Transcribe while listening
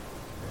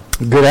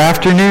Good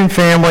afternoon,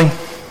 family.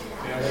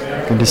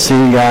 Good to see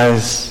you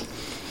guys.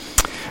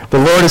 The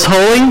Lord is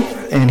holy,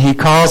 and He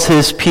calls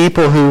His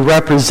people who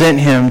represent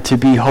Him to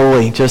be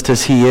holy, just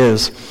as He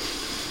is.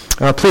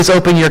 Please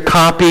open your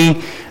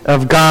copy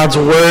of God's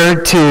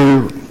Word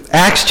to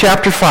Acts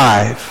chapter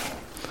 5.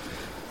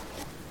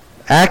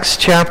 Acts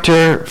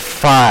chapter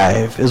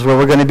 5 is where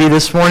we're going to be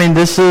this morning.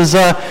 This is,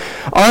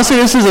 honestly,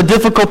 this is a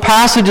difficult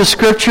passage of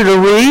Scripture to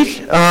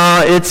read.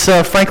 It's,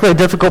 frankly, a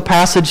difficult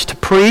passage to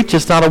preach.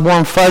 It's not a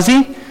warm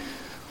fuzzy.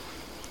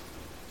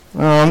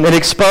 It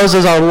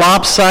exposes our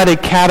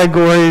lopsided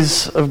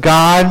categories of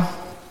God.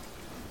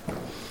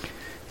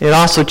 It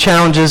also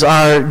challenges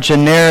our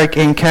generic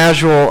and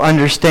casual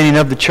understanding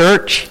of the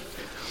church.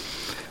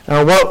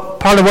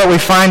 Part of what we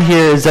find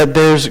here is that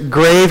there's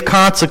grave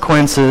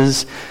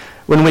consequences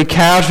when we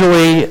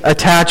casually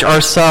attach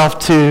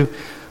ourselves to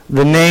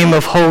the name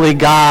of holy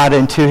God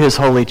and to His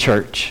holy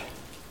church.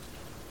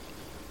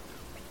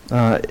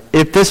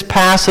 If this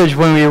passage,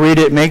 when we read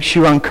it, makes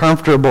you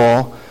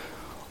uncomfortable,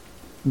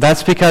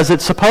 that's because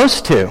it's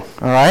supposed to, all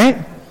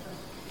right?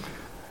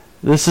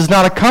 This is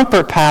not a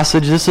comfort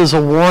passage. This is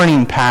a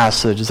warning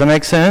passage. Does that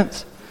make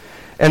sense?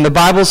 And the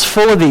Bible's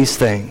full of these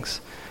things.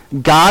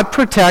 God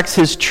protects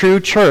His true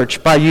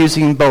church by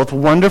using both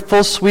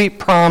wonderful, sweet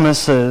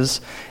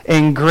promises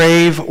and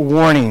grave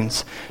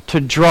warnings to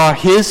draw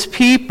His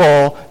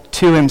people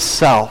to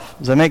Himself.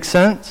 Does that make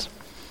sense?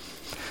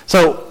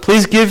 So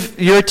please give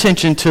your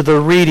attention to the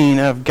reading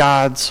of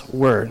God's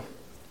Word.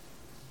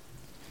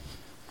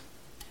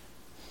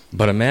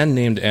 But a man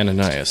named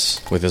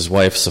Ananias, with his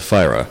wife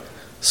Sapphira,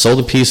 sold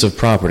a piece of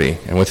property,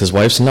 and with his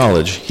wife's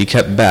knowledge he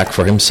kept back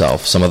for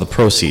himself some of the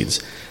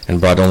proceeds, and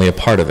brought only a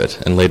part of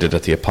it, and laid it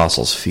at the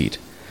apostles' feet.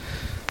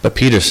 But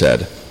Peter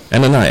said,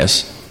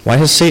 Ananias, why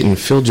has Satan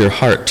filled your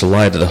heart to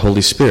lie to the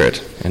Holy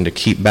Spirit, and to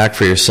keep back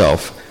for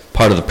yourself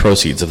part of the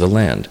proceeds of the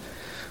land?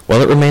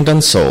 While it remained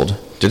unsold,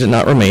 did it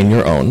not remain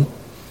your own?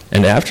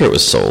 And after it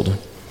was sold,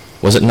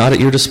 was it not at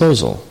your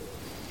disposal?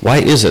 Why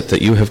is it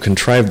that you have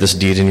contrived this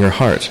deed in your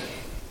heart?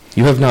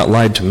 You have not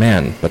lied to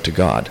man, but to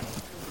God.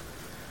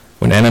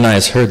 When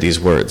Ananias heard these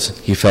words,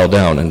 he fell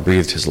down and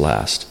breathed his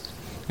last,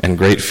 and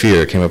great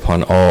fear came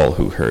upon all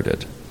who heard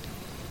it.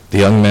 The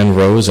young men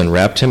rose and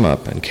wrapped him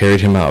up and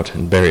carried him out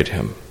and buried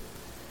him.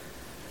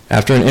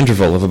 After an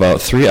interval of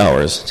about 3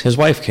 hours, his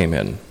wife came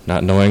in,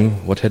 not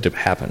knowing what had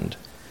happened.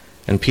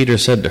 And Peter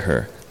said to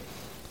her,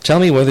 Tell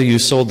me whether you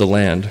sold the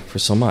land for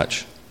so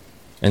much.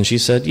 And she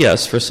said,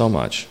 Yes, for so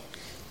much.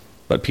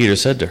 But Peter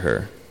said to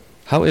her,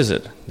 How is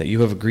it that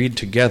you have agreed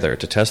together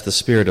to test the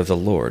Spirit of the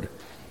Lord?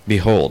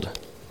 Behold,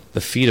 the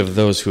feet of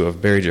those who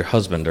have buried your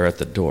husband are at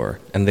the door,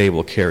 and they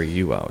will carry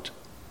you out.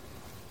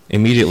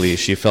 Immediately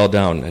she fell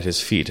down at his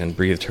feet and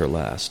breathed her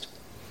last.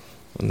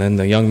 And then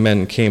the young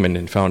men came in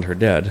and found her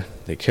dead.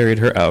 They carried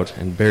her out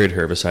and buried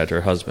her beside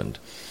her husband.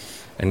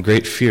 And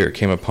great fear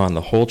came upon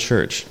the whole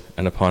church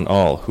and upon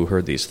all who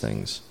heard these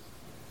things.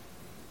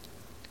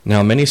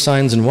 Now many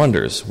signs and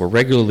wonders were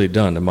regularly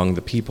done among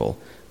the people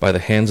by the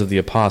hands of the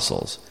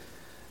apostles,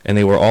 and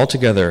they were all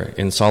together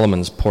in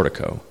Solomon's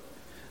portico.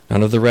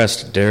 None of the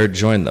rest dared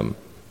join them,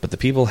 but the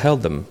people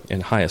held them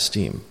in high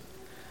esteem.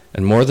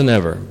 And more than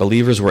ever,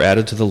 believers were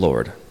added to the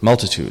Lord,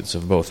 multitudes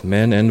of both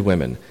men and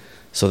women,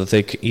 so that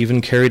they even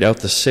carried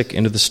out the sick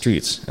into the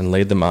streets and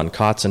laid them on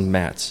cots and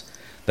mats,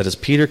 that as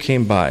Peter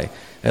came by,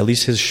 at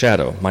least his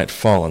shadow might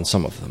fall on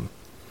some of them.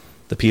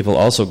 The people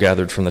also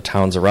gathered from the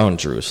towns around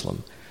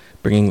Jerusalem,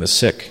 bringing the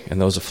sick and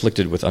those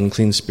afflicted with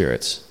unclean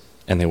spirits,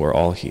 and they were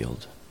all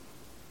healed.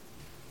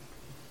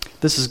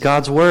 This is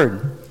God's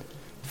Word.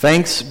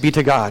 Thanks be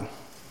to God.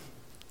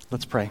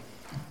 Let's pray.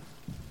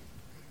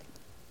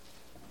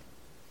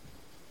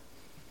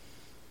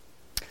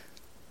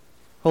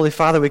 Holy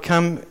Father, we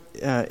come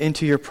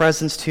into your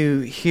presence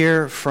to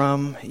hear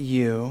from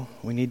you.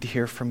 We need to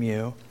hear from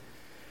you.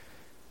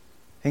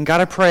 And God,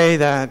 I pray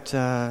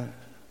that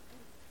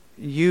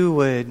you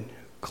would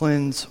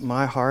cleanse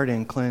my heart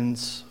and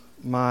cleanse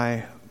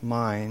my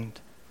mind,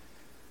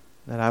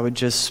 that I would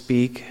just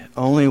speak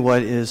only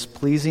what is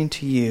pleasing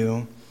to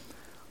you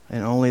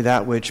and only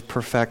that which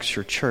perfects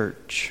your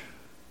church.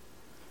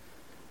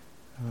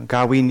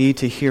 God, we need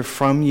to hear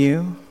from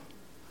you.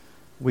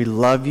 We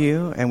love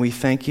you, and we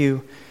thank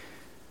you.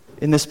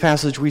 In this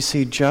passage, we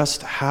see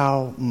just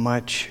how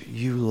much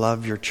you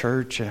love your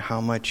church and how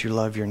much you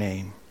love your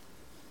name.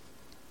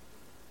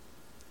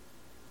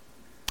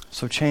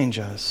 So change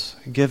us.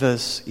 Give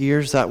us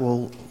ears that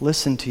will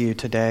listen to you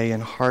today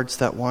and hearts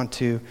that want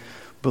to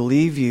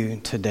believe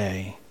you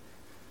today.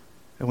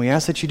 And we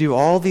ask that you do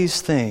all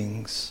these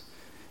things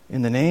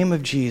in the name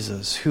of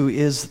Jesus, who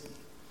is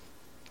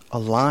a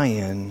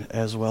lion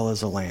as well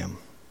as a lamb.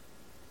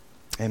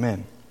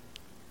 Amen.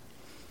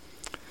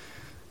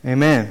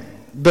 Amen.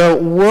 The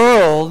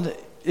world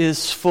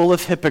is full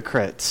of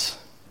hypocrites.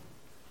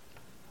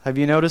 Have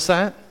you noticed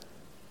that?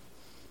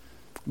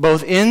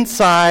 Both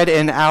inside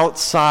and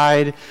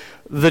outside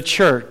the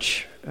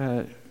church.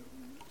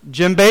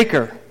 Jim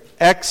Bakker,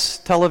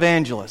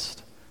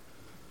 ex-televangelist,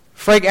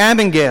 Frank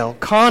Abagnale,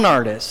 con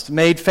artist,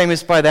 made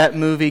famous by that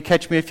movie,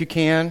 Catch Me If You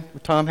Can,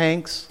 with Tom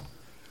Hanks.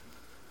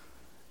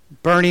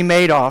 Bernie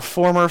Madoff,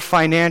 former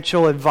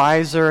financial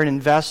advisor and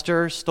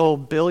investor, stole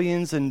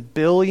billions and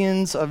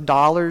billions of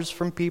dollars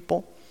from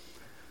people.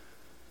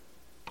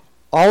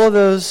 All of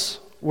those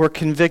were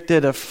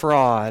convicted of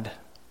fraud,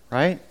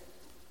 right?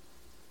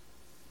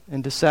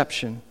 And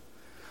deception.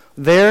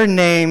 Their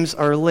names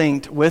are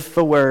linked with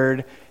the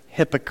word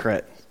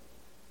hypocrite.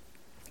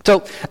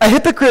 So, a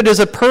hypocrite is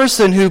a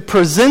person who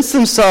presents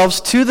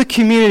themselves to the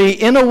community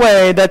in a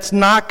way that's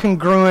not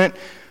congruent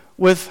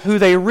with who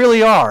they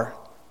really are.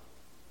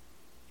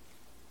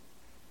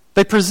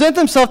 They present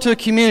themselves to a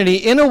community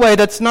in a way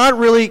that's not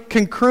really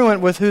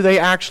congruent with who they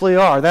actually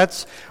are.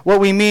 That's what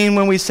we mean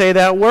when we say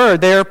that word.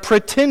 They are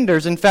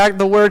pretenders. In fact,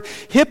 the word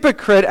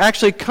hypocrite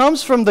actually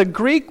comes from the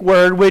Greek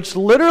word which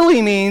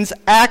literally means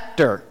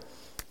actor.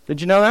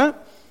 Did you know that?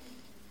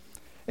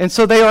 And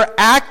so they are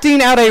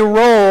acting out a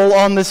role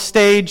on the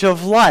stage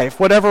of life,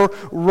 whatever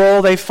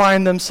role they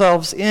find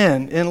themselves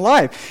in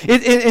life.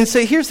 And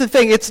so here's the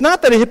thing. It's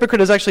not that a hypocrite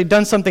has actually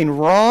done something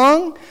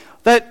wrong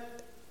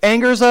that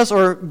angers us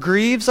or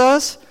grieves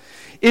us.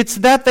 It's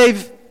that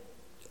they've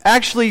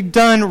actually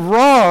done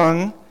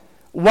wrong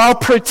while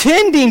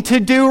pretending to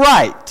do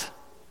right.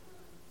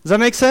 Does that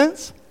make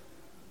sense?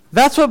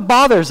 That's what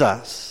bothers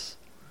us.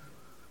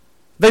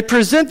 They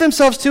present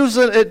themselves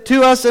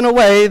to us in a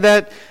way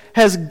that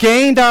has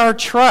gained our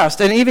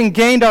trust and even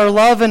gained our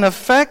love and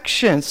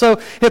affection. So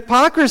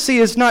hypocrisy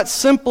is not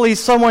simply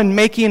someone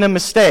making a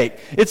mistake.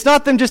 It's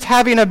not them just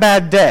having a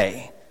bad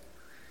day.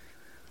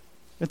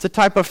 It's a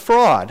type of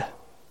fraud.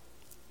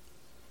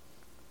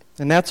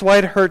 And that's why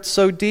it hurts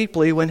so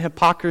deeply when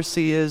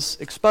hypocrisy is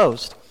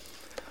exposed.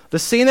 The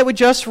scene that we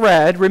just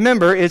read,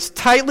 remember, is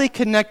tightly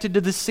connected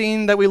to the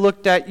scene that we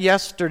looked at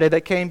yesterday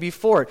that came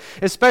before it,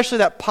 especially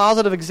that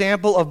positive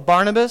example of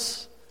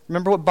Barnabas.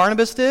 Remember what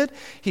Barnabas did?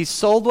 He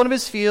sold one of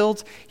his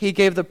fields. He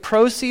gave the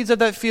proceeds of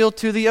that field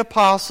to the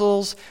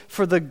apostles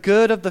for the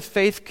good of the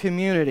faith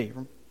community.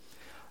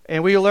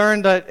 And we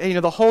learned that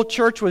the whole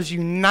church was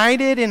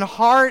united in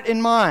heart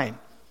and mind.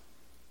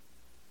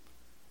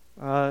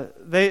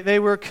 They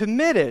were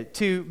committed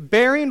to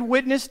bearing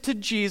witness to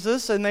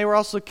Jesus, and they were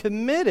also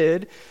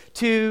committed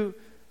to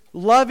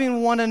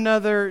loving one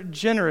another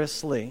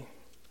generously.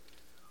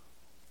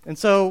 And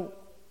so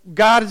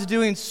God is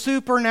doing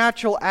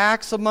supernatural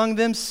acts among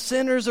them.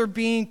 Sinners are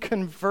being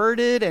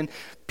converted, and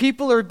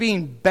people are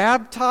being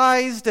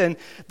baptized, and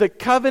the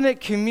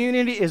covenant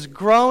community is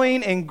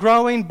growing and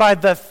growing by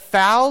the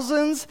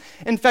thousands.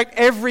 In fact,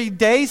 every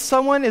day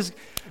someone is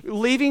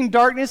leaving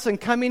darkness and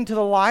coming to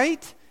the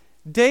light.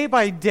 Day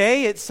by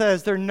day, it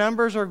says their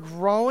numbers are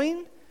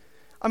growing.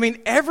 I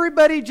mean,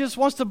 everybody just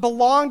wants to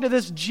belong to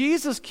this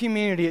Jesus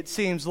community, it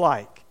seems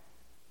like.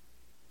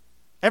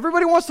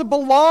 Everybody wants to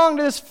belong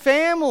to this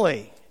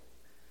family.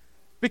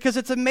 Because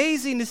it's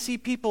amazing to see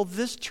people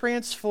this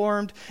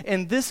transformed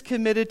and this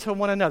committed to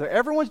one another.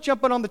 Everyone's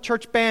jumping on the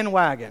church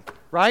bandwagon,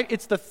 right?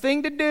 It's the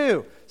thing to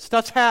do.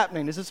 Stuff's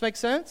happening. Does this make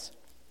sense?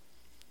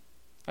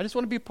 I just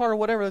want to be a part of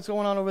whatever that's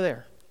going on over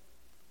there.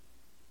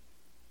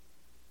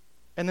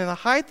 And in the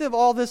height of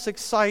all this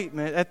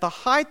excitement, at the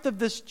height of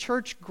this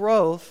church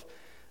growth,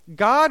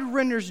 God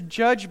renders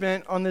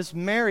judgment on this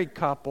married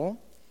couple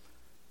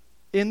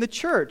in the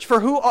church,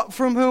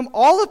 from whom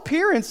all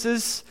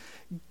appearances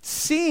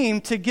seem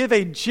to give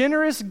a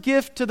generous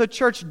gift to the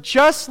church,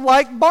 just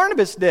like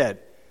Barnabas did.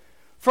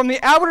 From the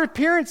outward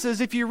appearances,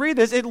 if you read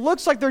this, it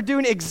looks like they're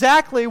doing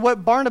exactly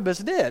what Barnabas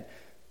did,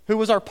 who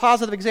was our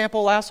positive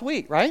example last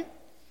week, right?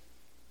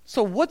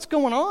 So what's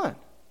going on?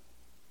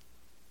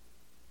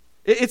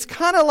 It's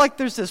kind of like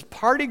there's this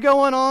party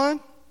going on.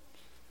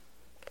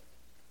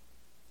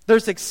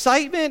 There's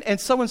excitement, and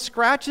someone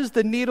scratches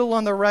the needle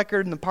on the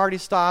record, and the party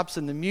stops,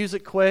 and the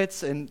music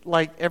quits, and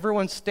like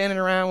everyone's standing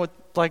around with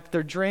like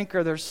their drink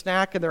or their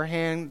snack in their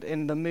hand,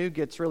 and the mood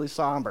gets really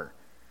somber.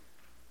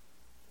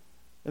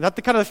 Is that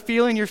the kind of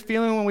feeling you're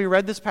feeling when we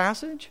read this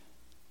passage?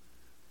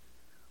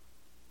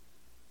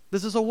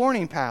 This is a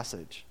warning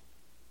passage.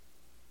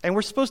 And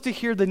we're supposed to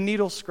hear the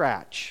needle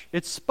scratch.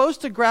 It's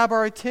supposed to grab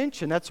our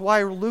attention. That's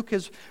why Luke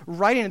is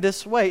writing it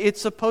this way. It's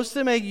supposed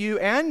to make you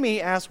and me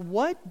ask,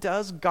 what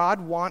does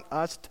God want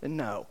us to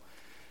know?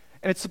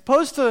 And it's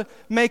supposed to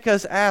make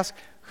us ask,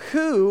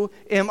 who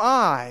am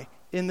I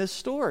in this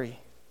story?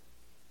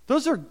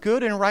 Those are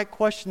good and right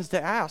questions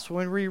to ask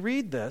when we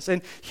read this.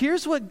 And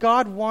here's what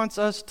God wants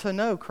us to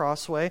know,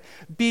 Crossway.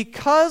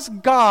 Because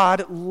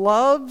God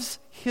loves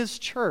His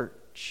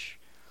church,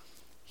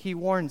 He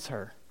warns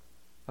her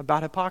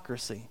about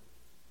hypocrisy.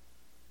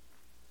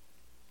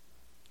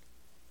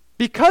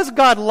 Because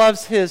God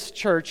loves His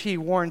church, He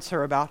warns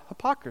her about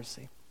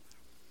hypocrisy.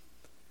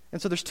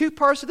 And so there's two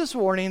parts of this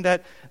warning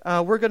that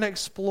we're going to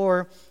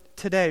explore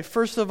today.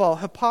 First of all,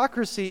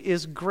 hypocrisy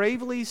is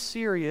gravely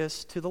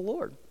serious to the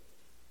Lord.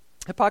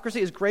 Hypocrisy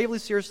is gravely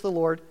serious to the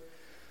Lord.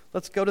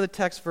 Let's go to the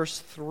text, verse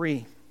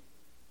 3.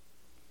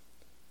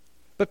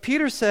 But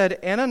Peter said,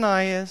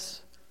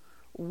 Ananias,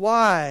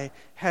 Why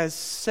has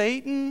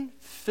Satan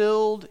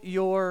filled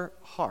your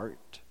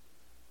heart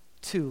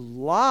to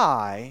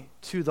lie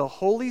to the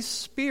Holy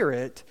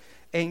Spirit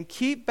and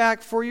keep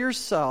back for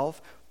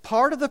yourself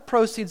part of the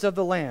proceeds of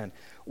the land?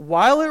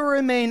 While it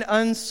remained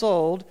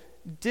unsold,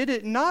 did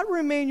it not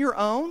remain your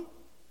own?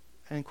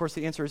 And of course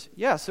the answer is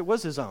yes, it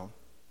was his own.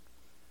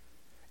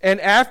 And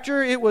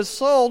after it was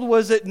sold,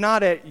 was it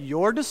not at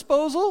your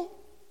disposal?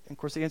 And of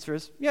course the answer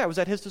is yeah, it was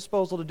at his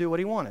disposal to do what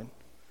he wanted.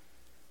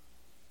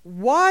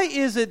 Why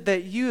is it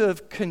that you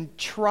have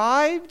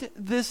contrived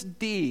this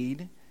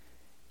deed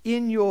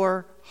in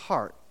your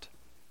heart?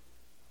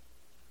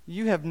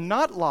 You have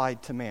not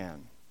lied to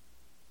man,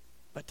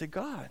 but to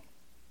God.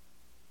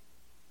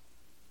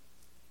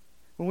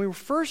 When we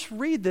first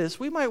read this,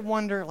 we might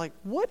wonder,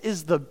 what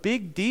is the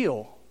big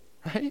deal,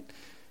 right?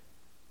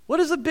 What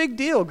is the big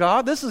deal,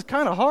 God? This is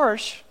kind of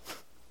harsh.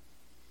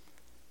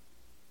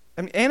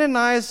 I mean,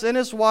 Ananias and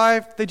his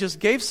wife, they just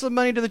gave some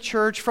money to the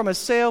church from a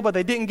sale, but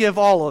they didn't give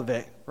all of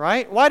it,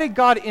 right? Why did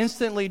God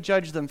instantly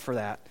judge them for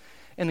that?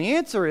 And the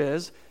answer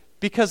is,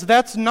 because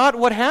that's not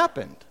what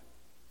happened.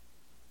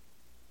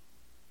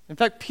 In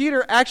fact,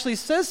 Peter actually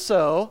says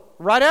so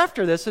right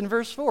after this in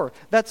verse 4.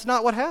 That's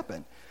not what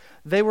happened.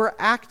 They were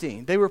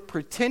acting. They were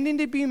pretending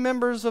to be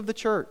members of the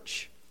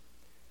church.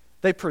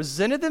 They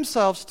presented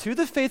themselves to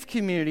the faith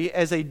community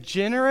as a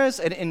generous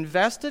and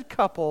invested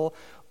couple,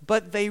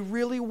 but they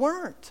really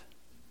weren't.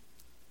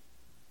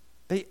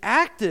 They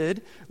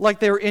acted like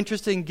they were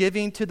interested in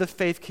giving to the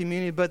faith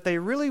community, but they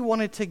really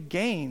wanted to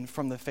gain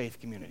from the faith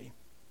community.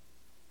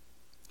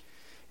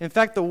 In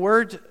fact, the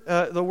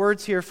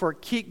words here for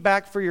keep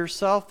back for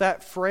yourself,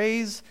 that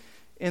phrase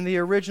in the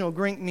original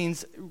Greek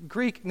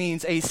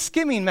means a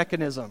skimming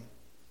mechanism.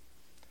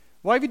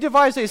 Why have you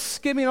devised a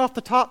skimming off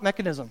the top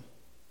mechanism?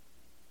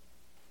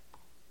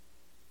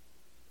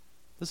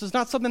 This is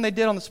not something they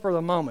did on the spur of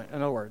the moment,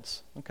 in other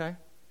words, okay?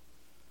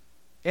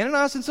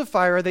 Ananias and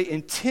Sapphira, they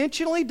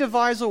intentionally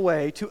devise a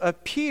way to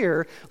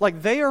appear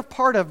like they are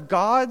part of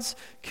God's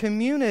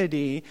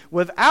community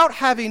without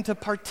having to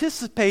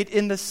participate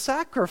in the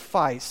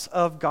sacrifice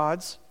of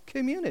God's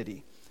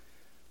community.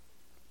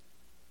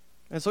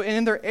 And so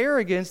in their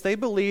arrogance, they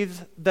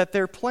believed that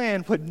their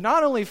plan would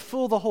not only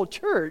fool the whole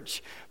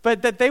church,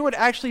 but that they would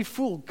actually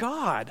fool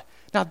God.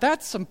 Now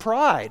that's some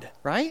pride,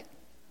 right?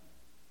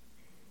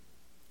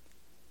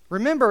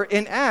 Remember,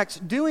 in Acts,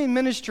 doing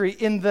ministry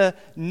in the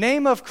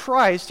name of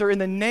Christ or in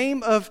the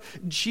name of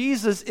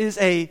Jesus is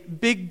a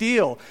big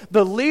deal.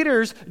 The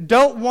leaders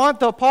don't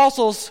want the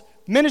apostles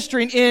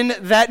ministering in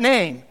that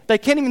name. They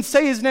can't even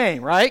say his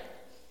name, right?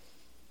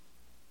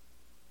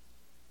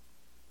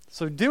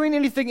 So doing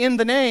anything in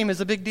the name is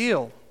a big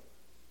deal.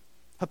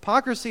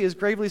 Hypocrisy is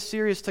gravely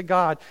serious to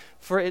God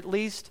for at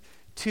least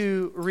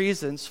two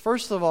reasons.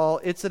 First of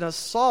all, it's an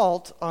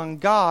assault on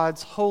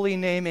God's holy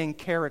name and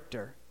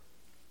character.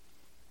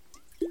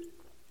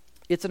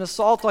 It's an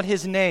assault on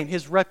his name,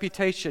 his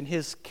reputation,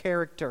 his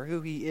character,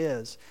 who he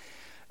is.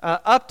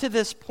 Up to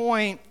this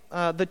point,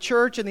 the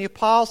church and the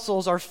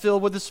apostles are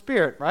filled with the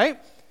Spirit, right?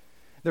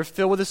 They're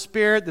filled with the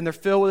Spirit, then they're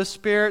filled with the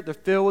Spirit, they're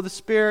filled with the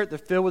Spirit, they're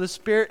filled with the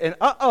Spirit, and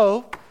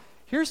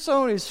here's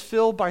someone who's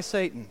filled by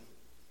Satan.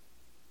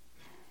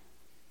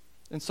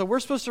 And so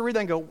we're supposed to read that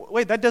and go,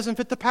 wait, that doesn't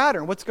fit the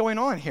pattern. What's going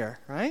on here,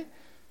 right?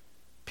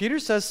 Peter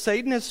says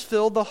Satan has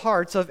filled the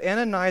hearts of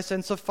Ananias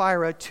and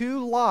Sapphira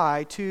to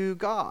lie to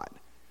God.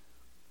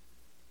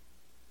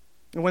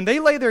 And when they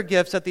lay their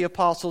gifts at the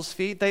apostles'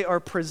 feet, they are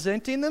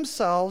presenting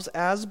themselves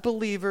as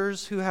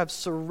believers who have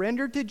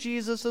surrendered to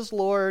Jesus as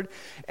Lord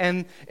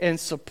and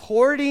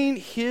supporting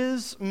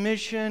his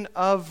mission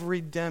of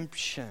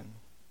redemption.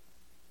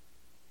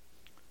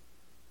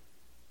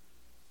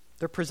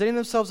 They're presenting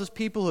themselves as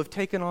people who have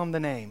taken on the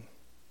name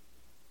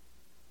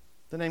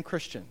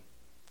Christian,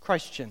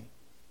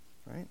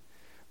 right?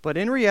 But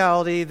in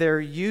reality, they're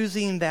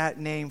using that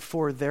name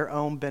for their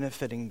own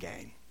benefit and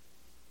gain.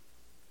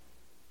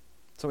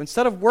 So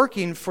instead of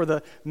working for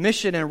the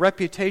mission and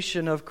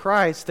reputation of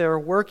Christ, they're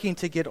working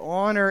to get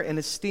honor and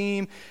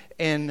esteem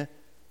and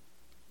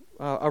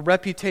a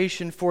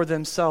reputation for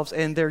themselves.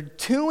 And they're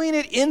doing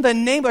it in the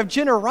name of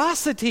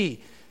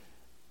generosity.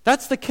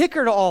 That's the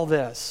kicker to all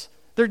this.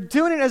 They're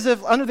doing it as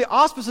if under the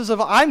auspices of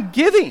I'm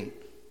giving.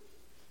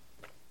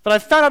 But I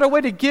found out a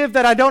way to give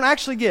that I don't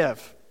actually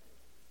give.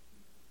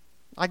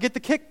 I get the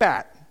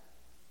kickback.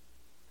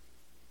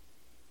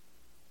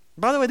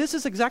 By the way, this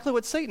is exactly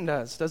what Satan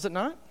does it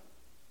not?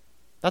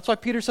 That's why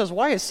Peter says,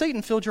 why has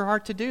Satan filled your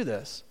heart to do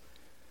this?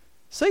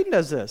 Satan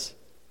does this.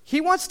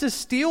 He wants to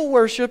steal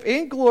worship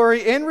and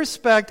glory and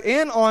respect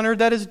and honor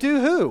that is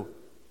due who?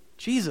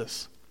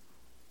 Jesus.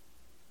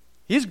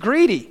 He's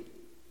greedy.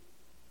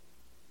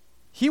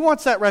 He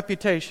wants that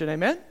reputation,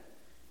 amen?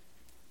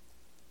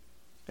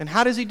 And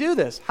how does he do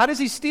this? How does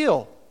he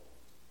steal?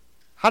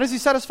 How does he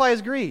satisfy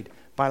his greed?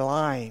 By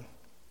lying.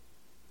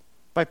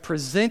 By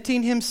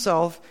presenting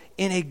himself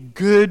in a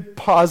good,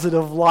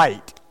 positive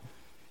light.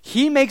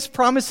 He makes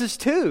promises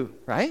too,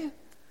 right?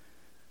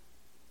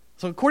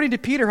 So according to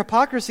Peter,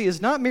 hypocrisy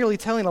is not merely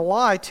telling a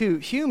lie to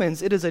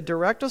humans. It is a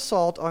direct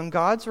assault on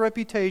God's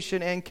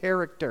reputation and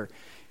character.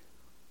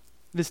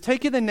 It is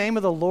taking the name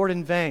of the Lord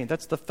in vain.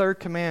 That's the third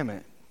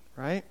commandment,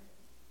 right?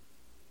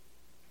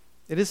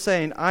 It is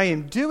saying, I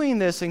am doing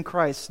this in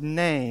Christ's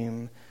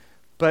name,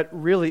 but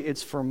really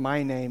it's for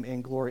my name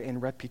and glory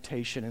and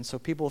reputation, and so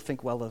people will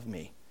think well of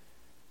me.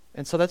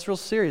 And so that's real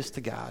serious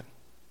to God.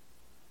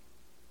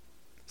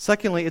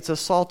 Secondly, it's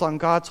assault on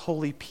God's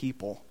holy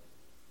people.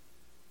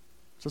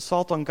 It's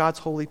assault on God's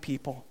holy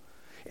people.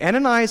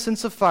 Ananias and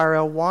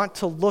Sapphira want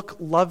to look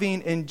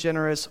loving and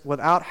generous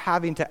without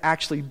having to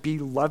actually be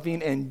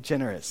loving and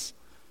generous.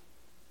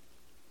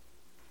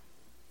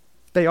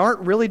 They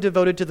aren't really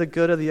devoted to the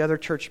good of the other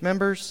church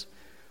members,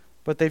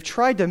 but they've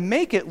tried to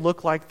make it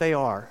look like they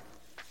are.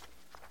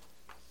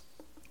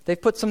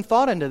 They've put some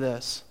thought into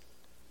this.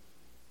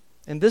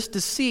 And this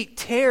deceit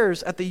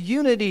tears at the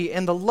unity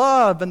and the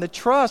love and the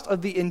trust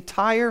of the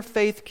entire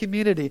faith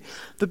community.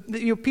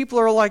 People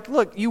are like,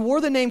 look, you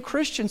wore the name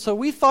Christian, so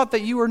we thought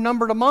that you were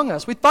numbered among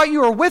us. We thought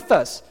you were with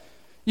us.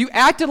 You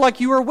acted like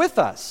you were with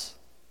us.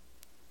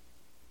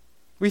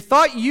 We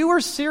thought you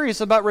were serious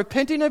about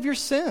repenting of your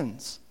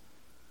sins.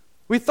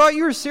 We thought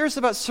you were serious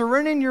about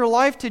surrendering your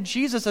life to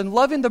Jesus and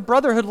loving the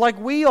brotherhood like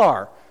we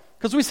are.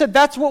 Because we said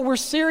that's what we're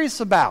serious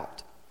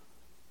about.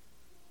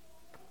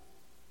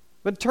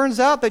 But it turns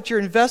out that you're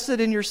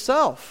invested in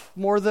yourself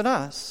more than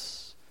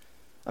us.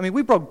 I mean,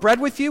 we broke bread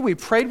with you. We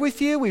prayed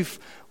with you.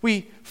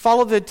 We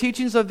followed the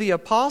teachings of the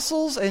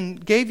apostles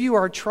and gave you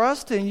our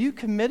trust, and you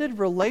committed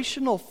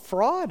relational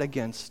fraud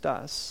against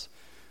us.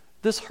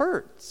 This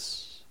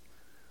hurts.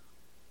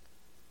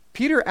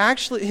 Peter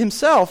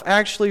himself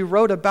actually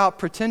wrote about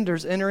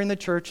pretenders entering the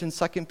church in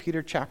 2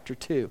 Peter chapter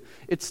 2.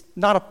 It's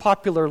not a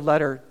popular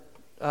letter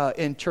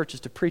in churches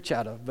to preach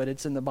out of, but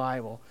it's in the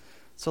Bible.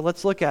 So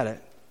let's look at it.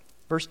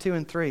 Verse 2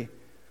 and 3.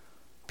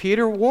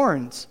 Peter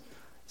warns.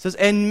 It says,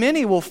 and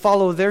many will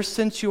follow their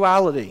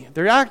sensuality.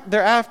 They're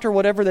after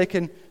whatever they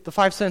can, the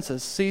five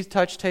senses. See,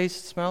 touch,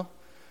 taste, smell.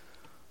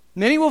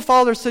 Many will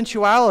follow their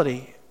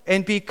sensuality.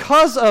 And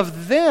because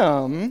of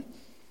them,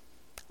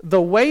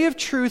 the way of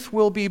truth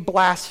will be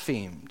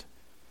blasphemed.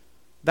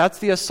 That's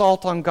the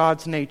assault on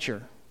God's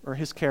nature, or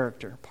his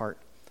character part.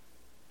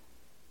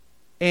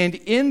 And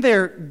in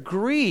their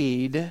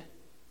greed,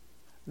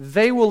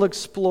 they will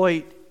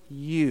exploit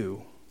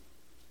you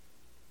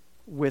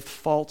with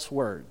false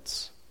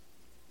words.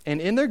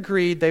 And in their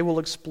greed, they will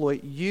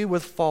exploit you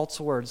with false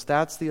words.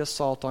 That's the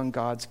assault on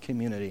God's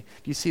community.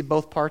 Do you see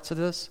both parts of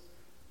this?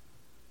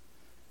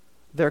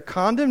 Their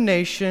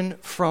condemnation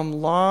from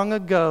long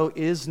ago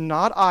is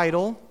not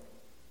idle,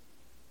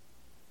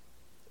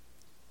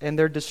 and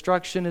their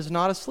destruction is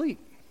not asleep,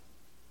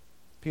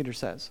 Peter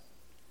says.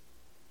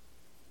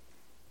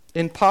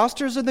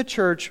 Imposters in the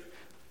church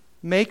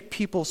make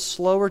people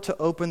slower to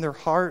open their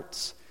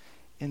hearts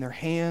and their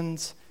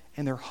hands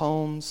and their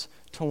homes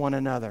to one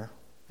another.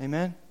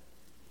 Amen?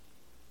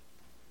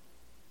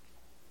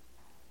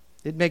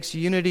 It makes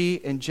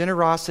unity and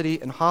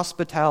generosity and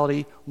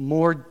hospitality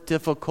more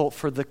difficult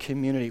for the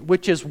community,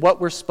 which is what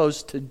we're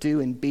supposed to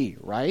do and be,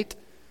 right?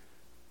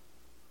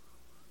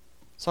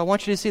 So I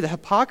want you to see the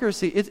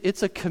hypocrisy,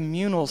 it's a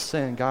communal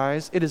sin,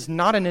 guys. It is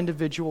not an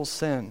individual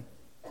sin.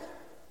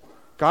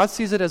 God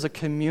sees it as a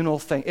communal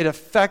thing.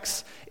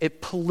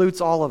 It pollutes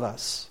all of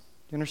us.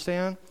 You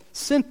understand?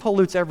 Sin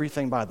pollutes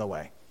everything, by the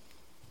way.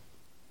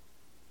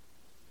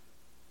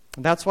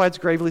 And that's why it's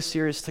gravely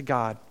serious to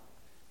God.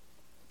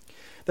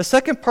 The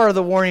second part of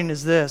the warning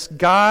is this: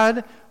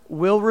 God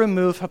will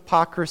remove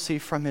hypocrisy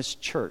from his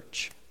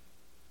church.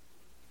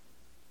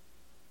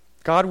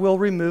 God will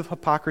remove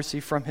hypocrisy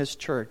from his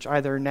church,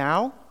 either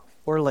now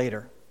or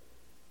later.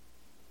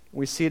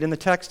 We see it in the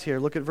text here.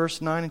 Look at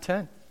verse 9 and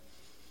 10.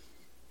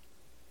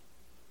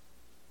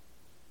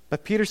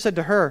 But Peter said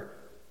to her,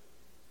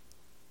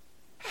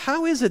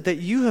 how is it that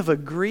you have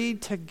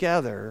agreed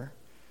together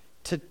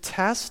to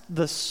test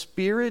the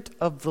Spirit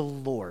of the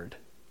Lord?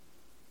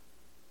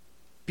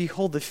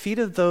 Behold, the feet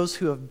of those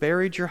who have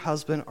buried your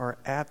husband are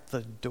at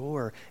the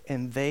door,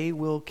 and they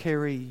will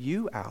carry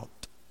you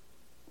out.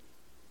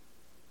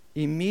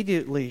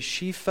 Immediately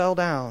she fell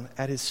down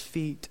at his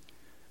feet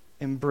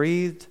and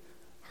breathed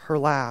her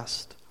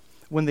last.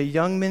 When the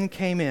young men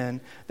came in,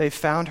 they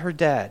found her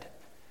dead.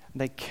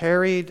 They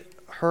carried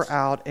her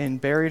out and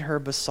buried her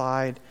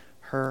beside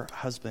her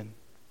husband.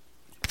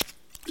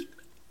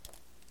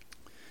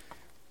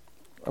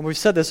 And we've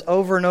said this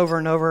over and over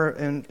and over,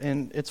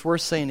 and it's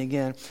worth saying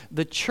again.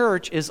 The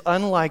church is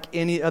unlike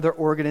any other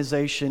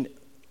organization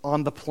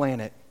on the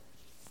planet.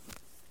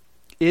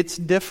 It's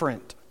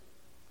different.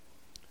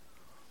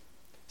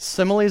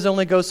 Similes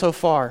only go so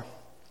far.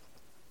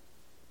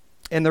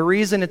 And the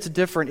reason it's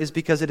different is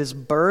because it is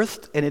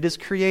birthed and it is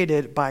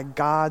created by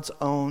God's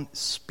own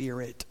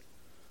Spirit.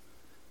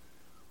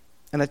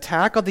 An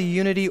attack on the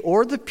unity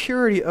or the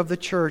purity of the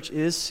church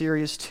is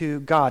serious to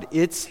God.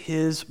 It's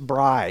his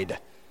bride.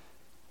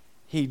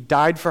 He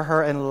died for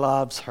her and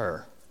loves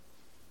her.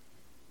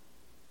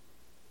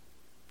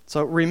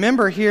 So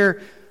remember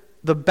here,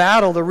 The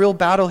battle, the real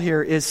battle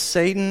here is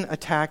Satan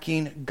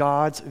attacking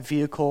God's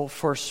vehicle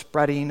for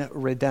spreading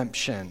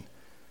redemption.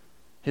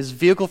 His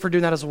vehicle for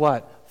doing that is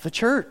what? The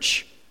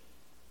church.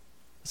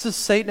 This is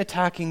Satan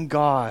attacking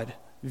God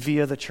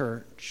via the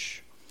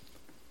church.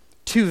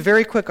 Two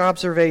very quick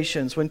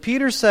observations. When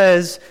Peter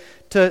says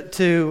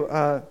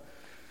to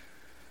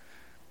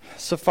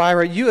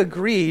Sapphira, you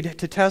agreed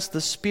to test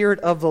the Spirit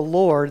of the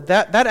Lord,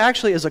 that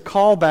actually is a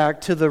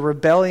callback to the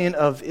rebellion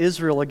of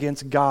Israel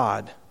against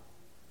God.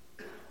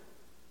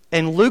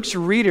 And Luke's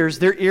readers,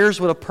 their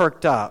ears would have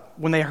perked up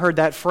when they heard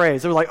that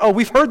phrase. They were like, oh,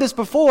 we've heard this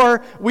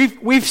before.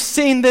 We've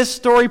seen this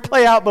story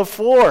play out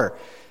before.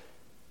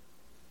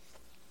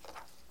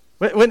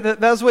 That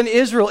was when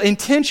Israel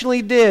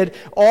intentionally did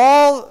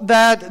all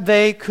that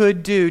they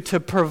could do to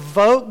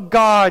provoke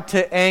God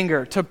to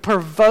anger, to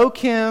provoke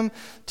Him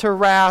to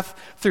wrath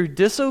through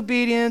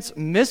disobedience,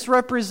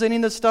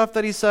 misrepresenting the stuff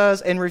that He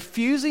says, and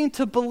refusing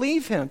to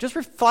believe Him. Just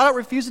flat out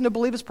refusing to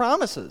believe His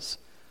promises.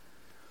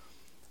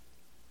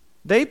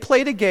 They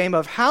played a game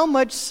of how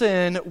much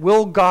sin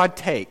will God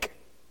take?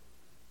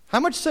 How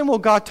much sin will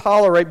God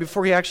tolerate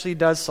before He actually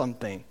does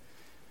something?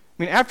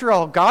 I mean, after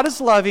all, God is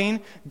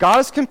loving, God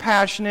is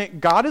compassionate,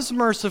 God is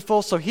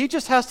merciful, so He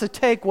just has to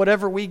take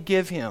whatever we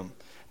give Him.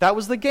 That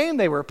was the game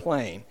they were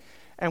playing.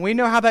 And we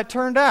know how that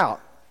turned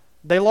out.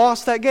 They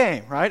lost that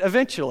game, right?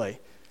 Eventually.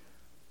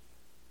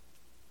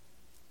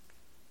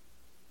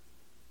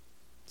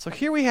 So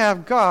here we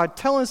have God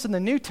telling us in the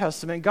New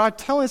Testament, God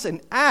telling us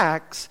in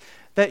Acts,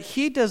 that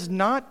He does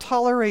not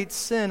tolerate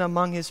sin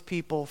among His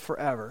people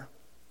forever.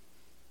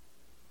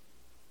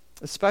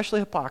 Especially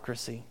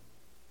hypocrisy.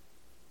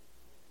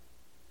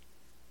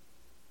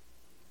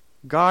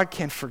 God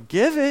can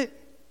forgive it.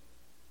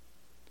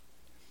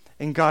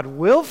 And God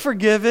will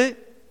forgive it.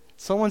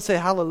 Someone say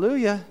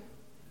hallelujah.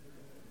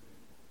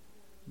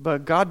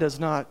 But God does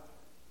not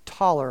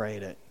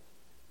tolerate it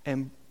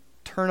and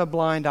turn a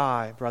blind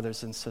eye,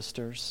 brothers and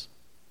sisters.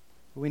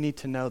 We need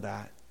to know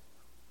that.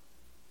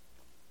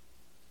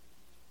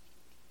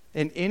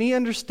 And any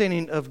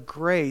understanding of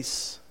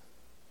grace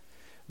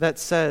that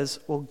says,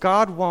 well,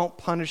 God won't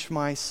punish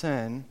my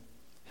sin,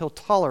 He'll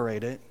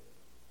tolerate it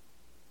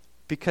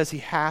because He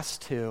has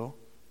to,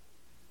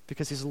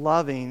 because He's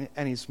loving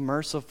and He's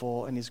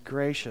merciful and He's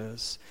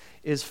gracious,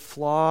 is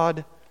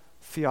flawed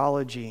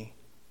theology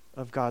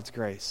of God's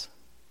grace.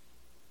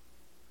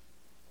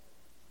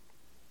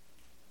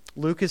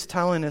 Luke is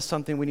telling us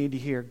something we need to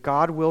hear.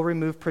 God will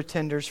remove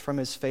pretenders from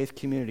His faith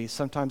community,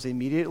 sometimes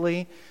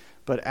immediately,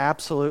 but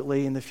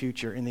absolutely in the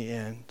future, in the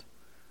end.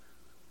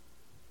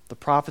 The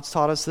prophets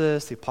taught us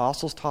this. The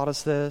apostles taught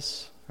us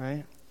this,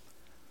 right?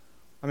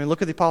 I mean,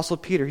 look at the apostle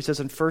Peter. He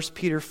says in 1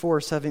 Peter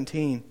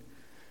 4:17,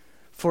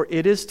 for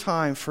it is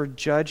time for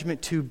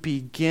judgment to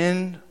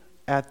begin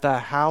at the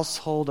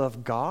household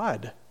of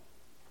God.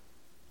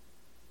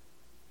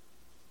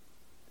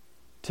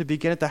 To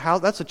begin at the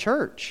house, that's a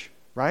church,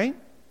 right?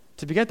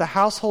 To begin at the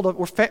household of,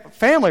 we're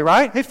family,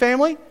 right? Hey,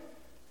 family.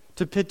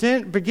 To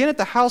begin at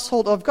the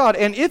household of God.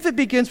 And if it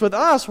begins with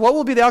us, what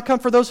will be the outcome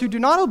for those who do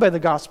not obey the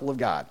gospel of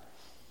God?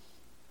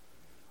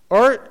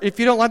 Or if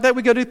you don't like that,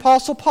 we go to the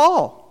Apostle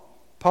Paul.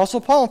 Apostle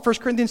Paul in 1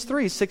 Corinthians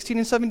 3:16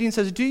 and 17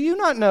 says, do you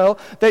not know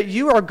that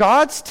you are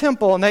God's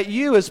temple and that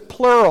you is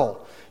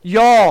plural,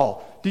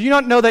 y'all? Do you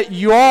not know that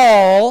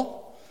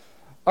y'all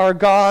are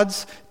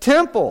God's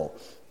temple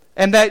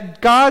and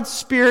that God's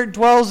Spirit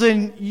dwells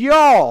in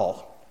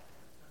y'all,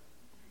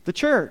 the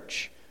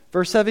church?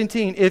 Verse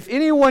 17, if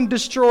anyone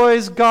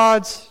destroys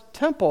God's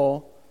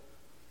temple,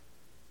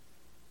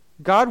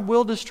 God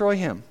will destroy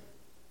him.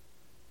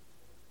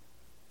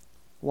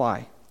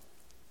 Why?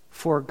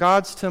 For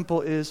God's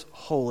temple is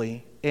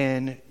holy,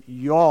 and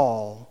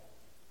y'all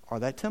are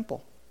that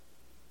temple.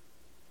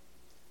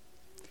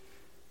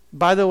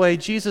 By the way,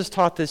 Jesus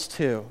taught this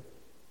too.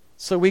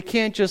 So we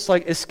can't just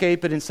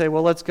escape it and say,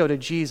 well, let's go to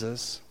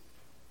Jesus.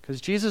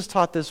 Because Jesus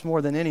taught this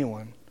more than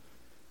anyone.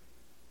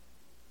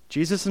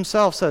 Jesus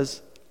Himself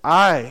says,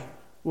 I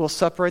will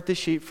separate the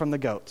sheep from the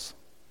goats.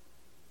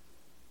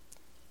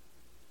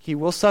 He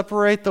will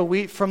separate the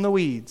wheat from the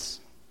weeds.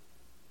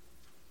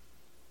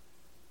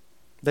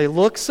 They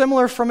look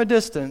similar from a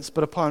distance,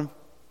 but upon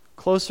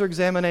closer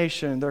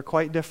examination, they're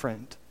quite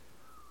different.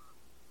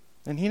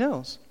 And He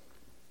knows.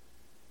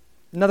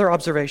 Another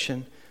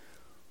observation.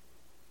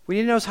 We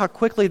need to notice how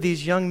quickly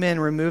these young men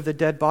remove the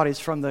dead bodies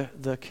from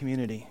the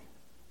community.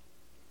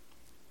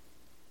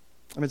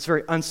 I mean, it's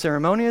very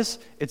unceremonious.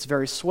 It's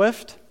very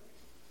swift.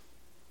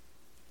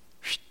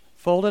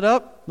 Fold it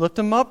up, lift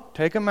them up,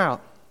 take them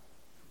out.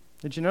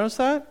 Did you notice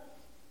that?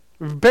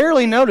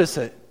 Barely notice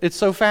it. It's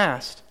so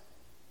fast.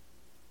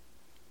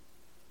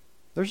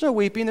 There's no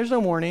weeping, there's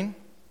no mourning.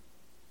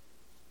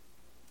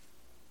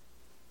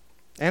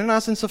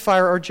 Ananias and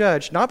Sapphira are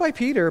judged, not by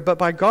Peter, but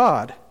by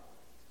God.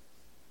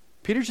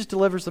 Peter just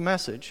delivers the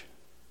message.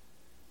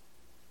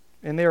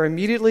 And they are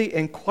immediately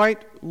and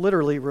quite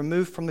literally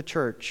removed from the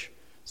church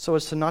so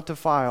as to not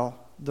defile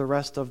the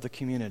rest of the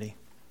community.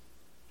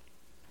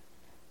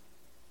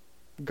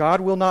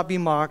 God will not be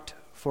mocked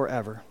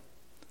forever.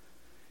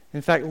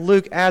 In fact,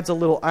 Luke adds a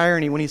little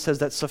irony when he says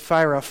that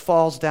Sapphira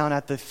falls down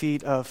at the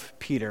feet of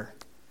Peter.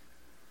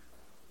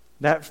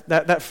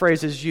 That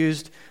phrase is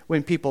used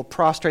when people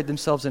prostrate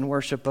themselves in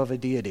worship of a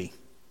deity.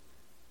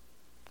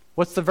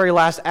 What's the very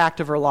last act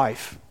of her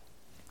life?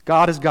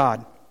 God is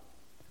God.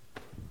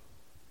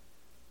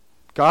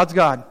 God's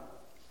God.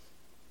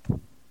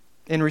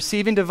 In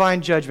receiving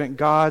divine judgment,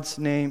 God's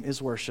name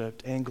is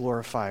worshiped and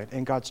glorified,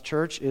 and God's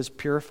church is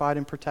purified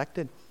and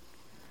protected.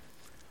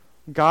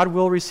 God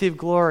will receive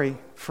glory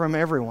from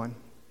everyone.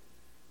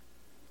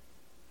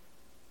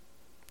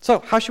 So,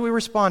 how should we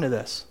respond to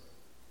this?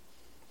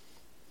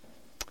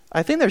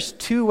 I think there's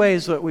two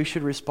ways that we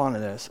should respond to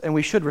this, and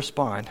we should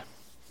respond.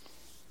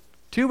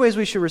 Two ways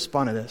we should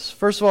respond to this.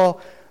 First of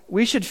all,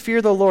 we should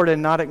fear the Lord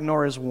and not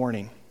ignore His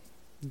warning.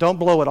 Don't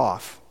blow it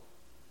off.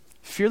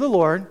 Fear the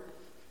Lord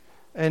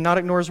and not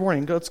ignore His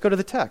warning. Let's go to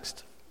the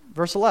text.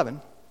 Verse 11.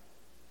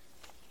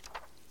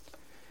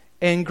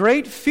 And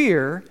great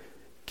fear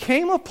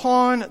came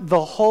upon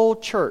the whole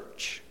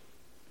church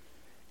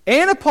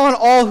and upon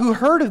all who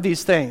heard of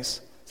these things.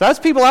 So that's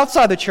people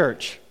outside the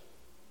church.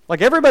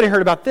 Like everybody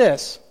heard about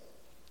this.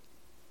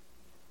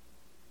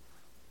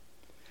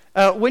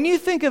 When you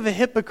think of a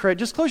hypocrite,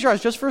 just close your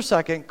eyes just for a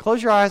second.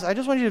 Close your eyes. I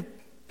just want you to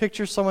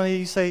picture someone that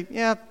you say,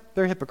 yeah,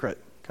 they're a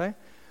hypocrite. Okay?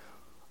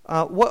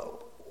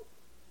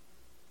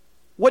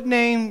 What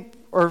name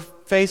or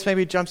face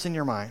maybe jumps in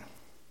your mind?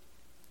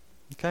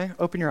 Okay?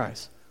 Open your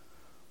eyes.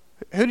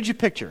 Who did you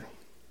picture?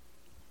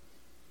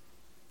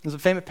 Was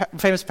it a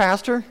famous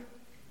pastor?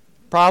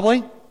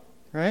 Probably.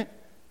 Right?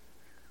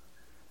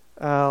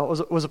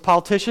 Was a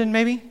politician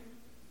maybe?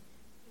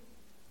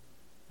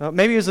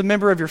 Maybe it was a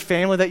member of your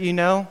family that you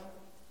know.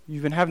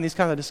 You've been having these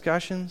kind of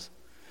discussions.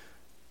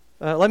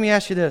 Let me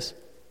ask you this.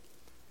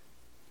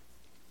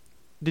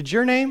 Did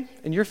your name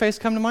and your face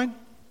come to mind?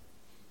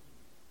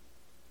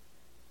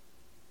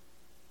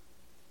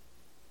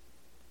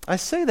 I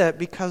say that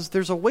because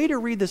there's a way to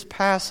read this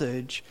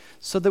passage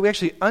so that we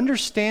actually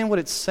understand what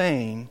it's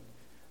saying,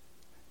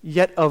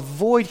 yet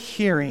avoid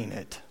hearing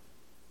it.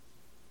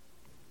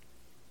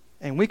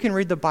 And we can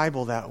read the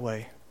Bible that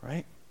way,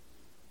 right?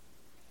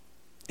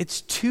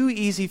 It's too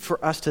easy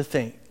for us to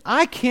think.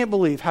 I can't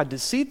believe how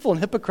deceitful and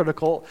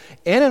hypocritical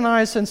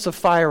Ananias and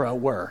Sapphira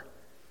were.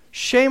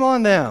 Shame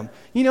on them.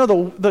 You know,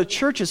 the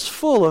church is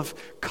full of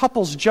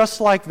couples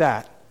just like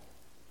that.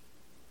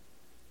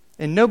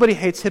 And nobody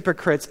hates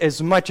hypocrites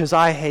as much as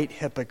I hate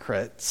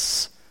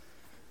hypocrites.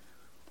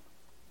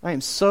 I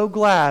am so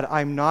glad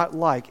I'm not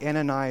like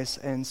Ananias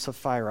and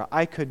Sapphira.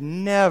 I could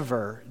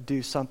never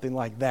do something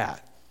like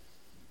that.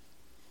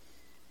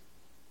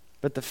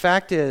 But the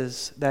fact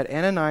is that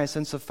Ananias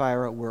and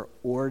Sapphira were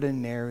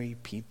ordinary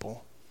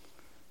people,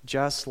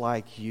 just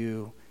like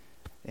you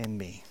and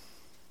me.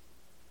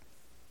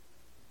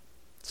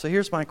 So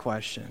here's my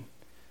question.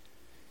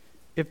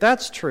 If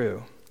that's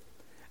true,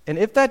 and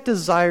if that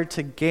desire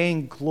to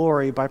gain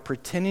glory by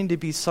pretending to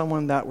be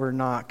someone that we're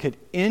not could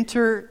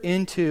enter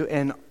into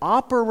and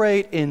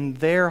operate in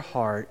their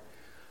heart,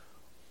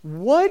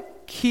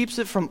 what keeps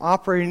it from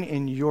operating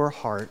in your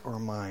heart or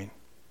mine?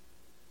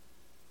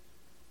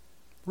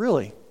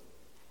 Really?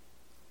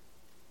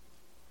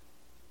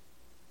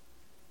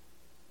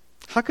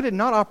 How could it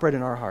not operate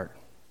in our heart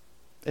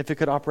if it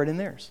could operate in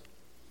theirs?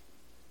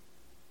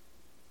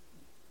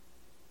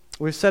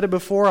 We've said it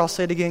before, I'll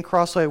say it again,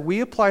 Crossway. We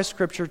apply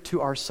Scripture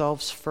to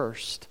ourselves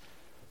first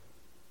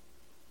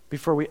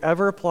before we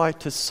ever apply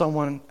to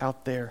someone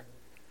out there.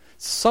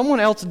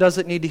 Someone else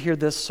doesn't need to hear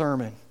this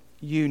sermon.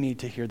 You need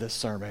to hear this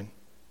sermon.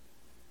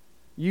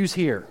 You's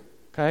here,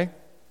 okay?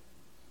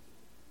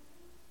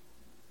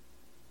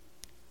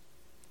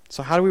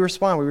 So how do we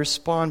respond? We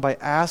respond by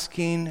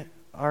asking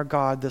our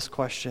God this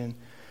question.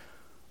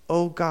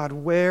 Oh God,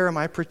 where am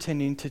I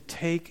pretending to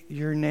take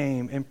your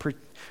name and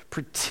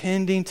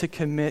pretending to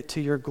commit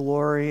to your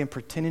glory and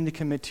pretending to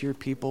commit to your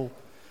people,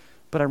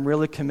 but I'm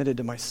really committed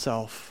to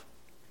myself?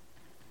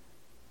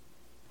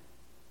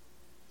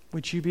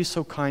 Would you be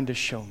so kind to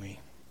show me?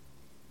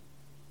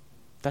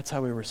 That's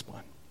how we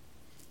respond.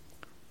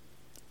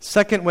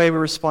 Second way we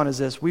respond is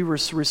this. We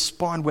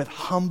respond with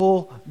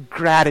humble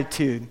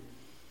gratitude.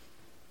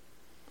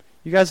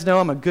 You guys know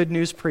I'm a good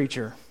news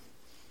preacher.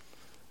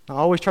 I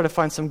always try to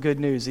find some good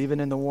news, even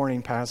in the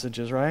warning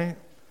passages, right?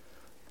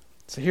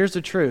 So here's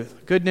the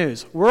truth. Good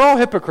news. We're all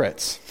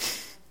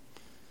hypocrites,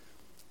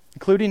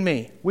 including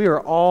me. We are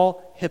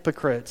all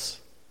hypocrites.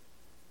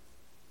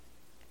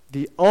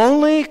 The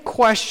only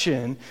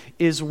question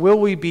is, will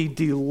we be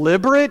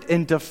deliberate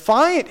and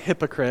defiant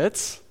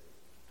hypocrites,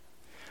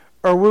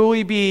 or will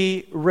we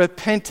be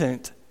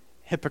repentant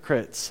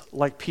hypocrites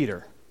like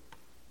Peter?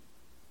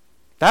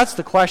 That's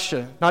the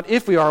question. Not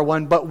if we are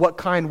one, but what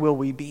kind will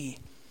we be?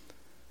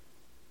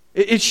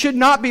 It should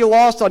not be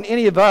lost on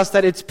any of us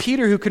that it's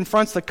Peter who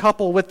confronts the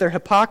couple with their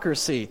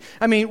hypocrisy.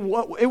 I mean,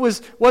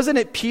 wasn't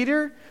it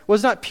Peter?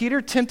 Was not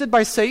Peter tempted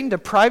by Satan to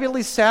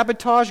privately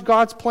sabotage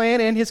God's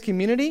plan and his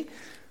community?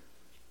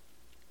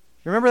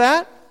 Remember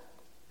that?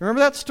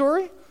 Remember that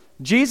story?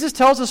 Jesus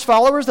tells his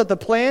followers that the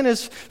plan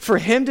is for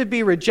him to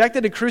be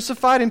rejected and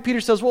crucified, and Peter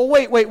says, well,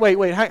 wait,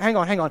 hang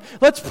on.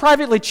 Let's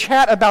privately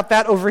chat about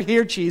that over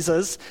here,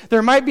 Jesus.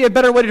 There might be a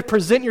better way to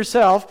present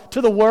yourself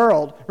to the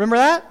world. Remember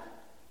that?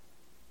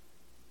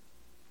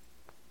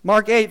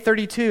 Mark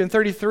 8:32 and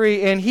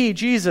 33, and he,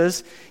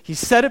 Jesus, he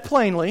said it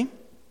plainly,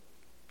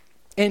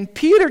 and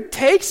Peter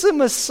takes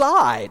him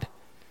aside.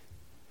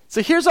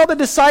 So here's all the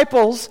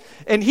disciples,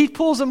 and he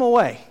pulls them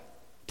away.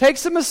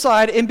 Takes him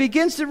aside and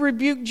begins to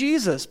rebuke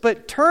Jesus.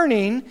 But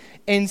turning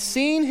and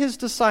seeing his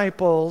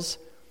disciples,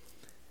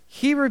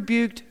 he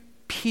rebuked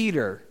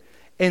Peter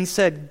and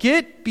said,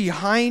 "Get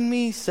behind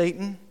me,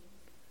 Satan,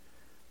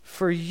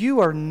 for you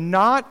are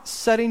not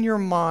setting your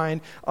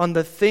mind on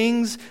the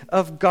things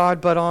of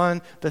God, but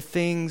on the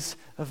things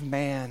of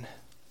man."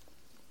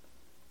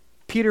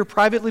 Peter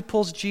privately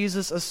pulls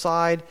Jesus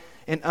aside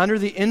and under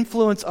the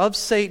influence of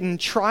Satan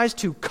tries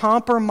to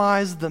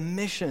compromise the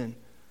mission.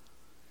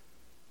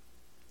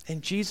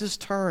 And Jesus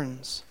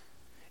turns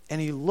and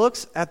he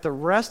looks at the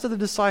rest of the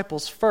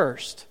disciples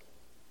first,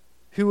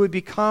 who would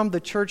become the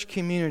church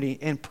community,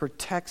 and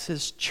protects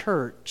his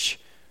church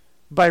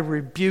by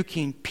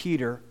rebuking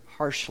Peter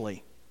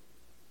harshly.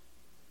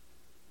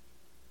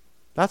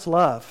 That's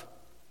love.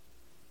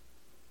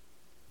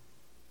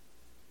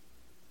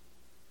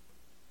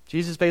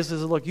 Jesus basically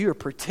says, look, you are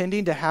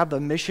pretending to have the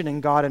mission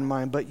in God in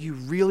mind, but you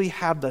really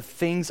have the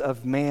things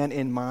of man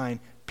in mind,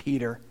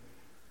 Peter.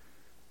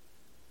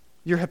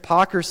 Your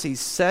hypocrisy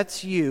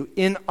sets you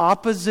in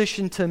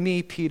opposition to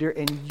me, Peter,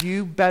 and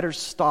you better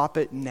stop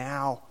it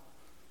now.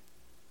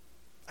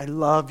 I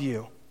love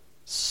you.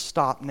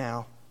 Stop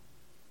now.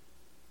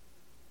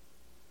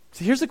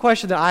 So here's the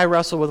question that I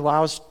wrestled with while I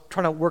was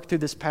trying to work through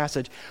this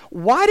passage.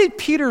 Why did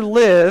Peter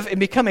live and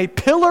become a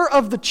pillar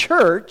of the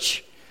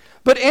church,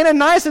 but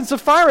Ananias and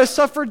Sapphira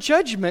suffered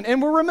judgment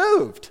and were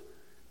removed?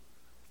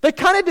 They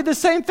kind of did the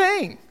same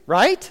thing,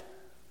 right?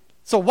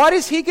 So why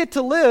does he get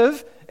to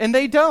live and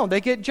they don't?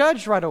 They get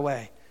judged right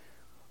away.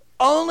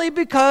 Only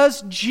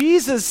because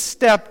Jesus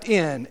stepped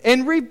in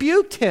and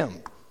rebuked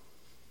him.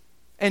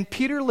 And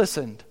Peter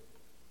listened.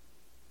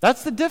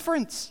 That's the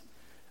difference.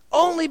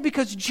 Only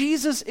because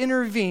Jesus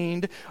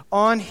intervened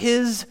on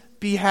his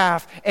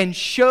behalf and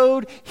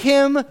showed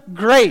him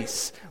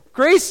grace.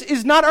 Grace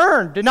is not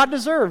earned and not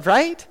deserved,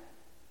 right?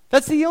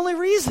 That's the only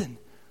reason.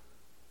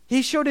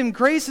 He showed him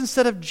grace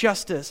instead of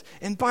justice.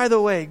 And by the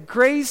way,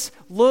 grace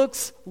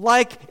looks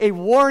like a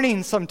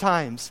warning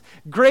sometimes.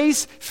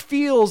 Grace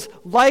feels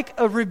like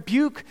a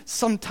rebuke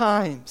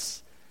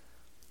sometimes.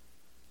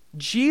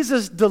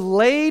 Jesus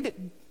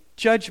delayed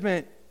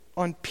judgment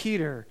on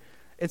Peter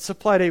and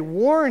supplied a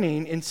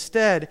warning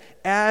instead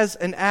as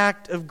an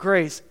act of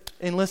grace.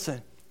 And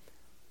listen,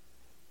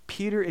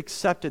 Peter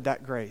accepted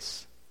that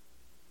grace.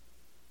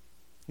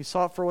 He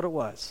saw it for what it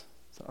was.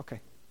 So, okay.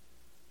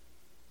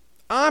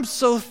 I'm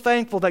so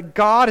thankful that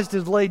God has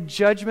delayed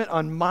judgment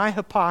on my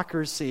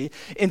hypocrisy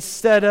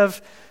instead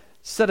of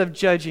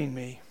judging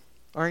me.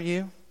 Aren't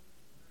you?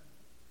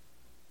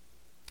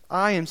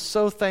 I am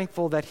so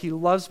thankful that he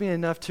loves me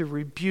enough to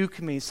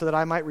rebuke me so that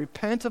I might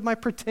repent of my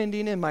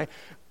pretending and my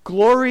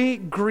glory,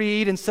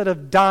 greed, instead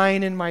of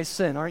dying in my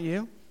sin. Aren't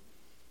you?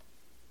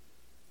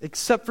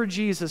 Except for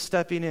Jesus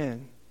stepping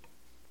in,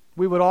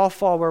 we would all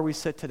fall where we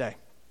sit today.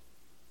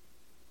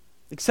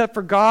 Except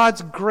for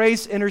God's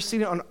grace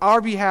interceding on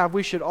our behalf,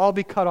 we should all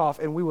be cut off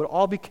and we would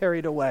all be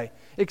carried away.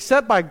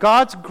 Except by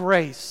God's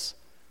grace.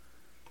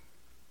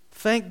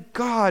 Thank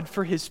God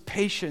for his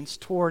patience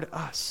toward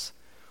us.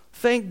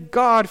 Thank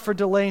God for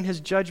delaying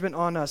his judgment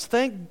on us.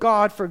 Thank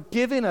God for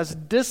giving us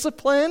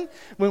discipline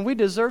when we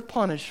deserve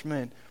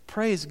punishment.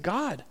 Praise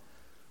God.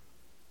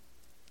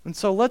 And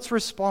so let's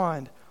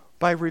respond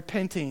by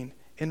repenting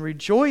and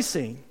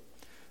rejoicing,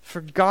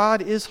 for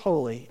God is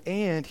holy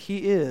and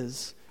he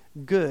is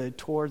good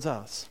towards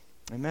us.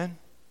 Amen?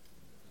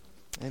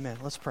 Amen.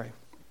 Let's pray.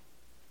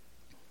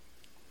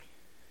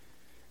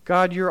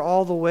 God, you're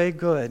all the way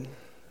good,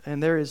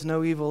 and there is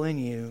no evil in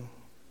you,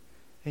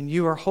 and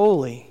you are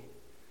holy.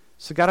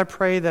 So God, I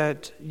pray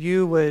that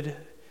you would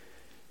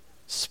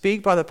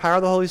speak by the power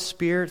of the Holy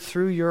Spirit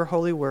through your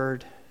holy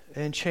word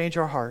and change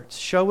our hearts.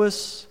 Show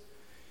us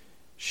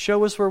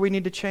where we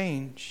need to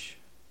change,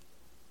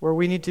 where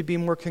we need to be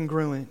more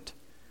congruent.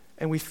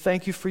 And we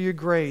thank you for your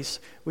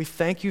grace. We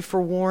thank you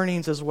for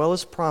warnings as well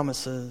as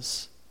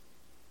promises.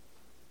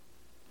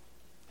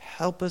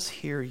 Help us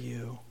hear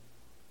you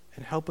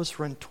and help us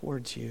run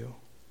towards you.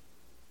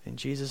 In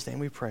Jesus' name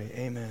we pray.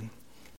 Amen.